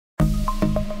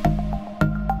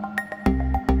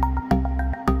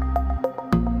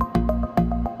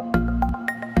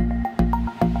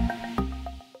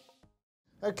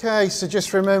Okay, so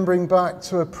just remembering back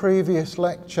to a previous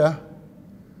lecture,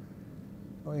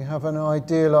 we have an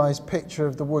idealised picture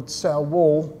of the wood cell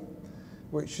wall,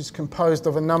 which is composed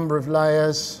of a number of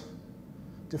layers,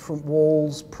 different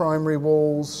walls, primary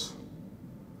walls,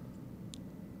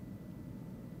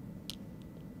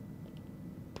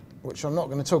 which I'm not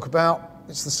going to talk about.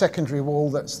 It's the secondary wall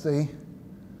that's the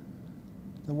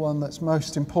one that's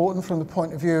most important from the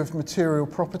point of view of material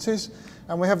properties.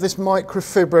 And we have this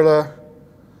microfibrillar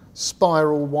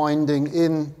spiral winding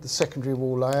in the secondary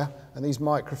wall layer, and these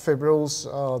microfibrils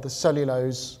are the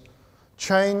cellulose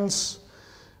chains,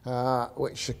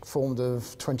 which are formed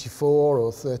of 24 or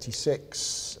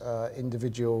 36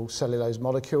 individual cellulose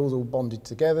molecules all bonded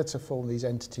together to form these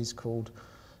entities called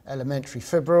elementary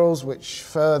fibrils, which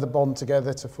further bond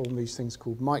together to form these things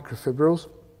called microfibrils.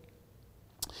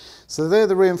 So they're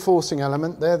the reinforcing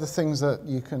element. They're the things that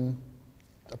you can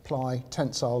apply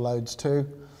tensile loads to,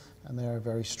 and they're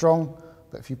very strong.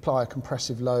 But if you apply a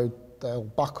compressive load, they'll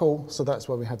buckle. So that's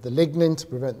why we have the lignin, to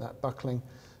prevent that buckling,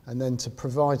 and then to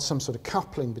provide some sort of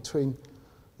coupling between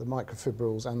the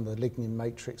microfibrils and the lignin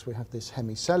matrix, we have this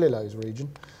hemicellulose region.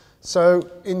 So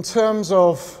in terms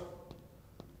of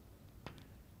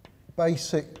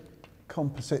basic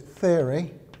composite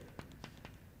theory,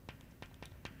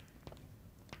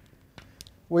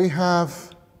 we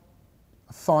have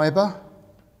a fibre,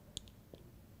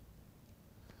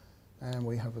 and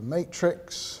we have a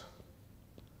matrix,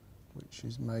 which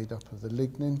is made up of the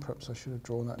lignin. Perhaps I should have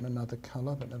drawn that in another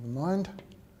colour, but never mind.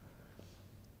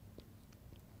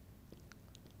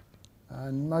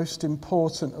 And most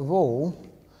important of all,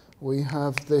 we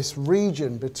have this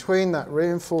region between that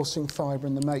reinforcing fibre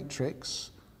and the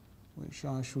matrix, which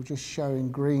I shall just show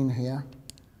in green here.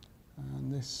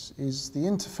 And this is the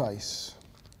interface.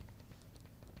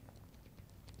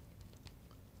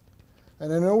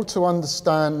 And in order to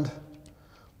understand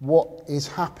what is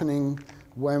happening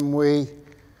when we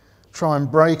try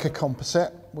and break a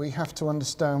composite, we have to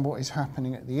understand what is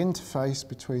happening at the interface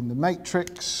between the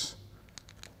matrix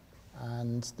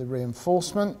and the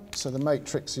reinforcement. So the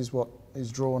matrix is what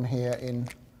is drawn here in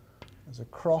as a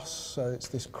cross, so it's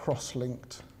this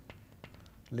cross-linked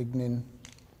lignin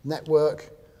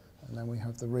network, and then we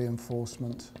have the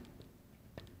reinforcement,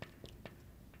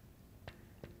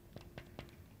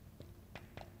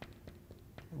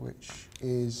 which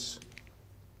is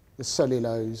the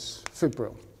cellulose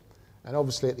fibril. And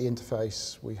obviously at the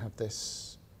interface we have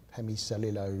this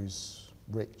hemicellulose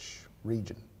rich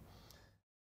region.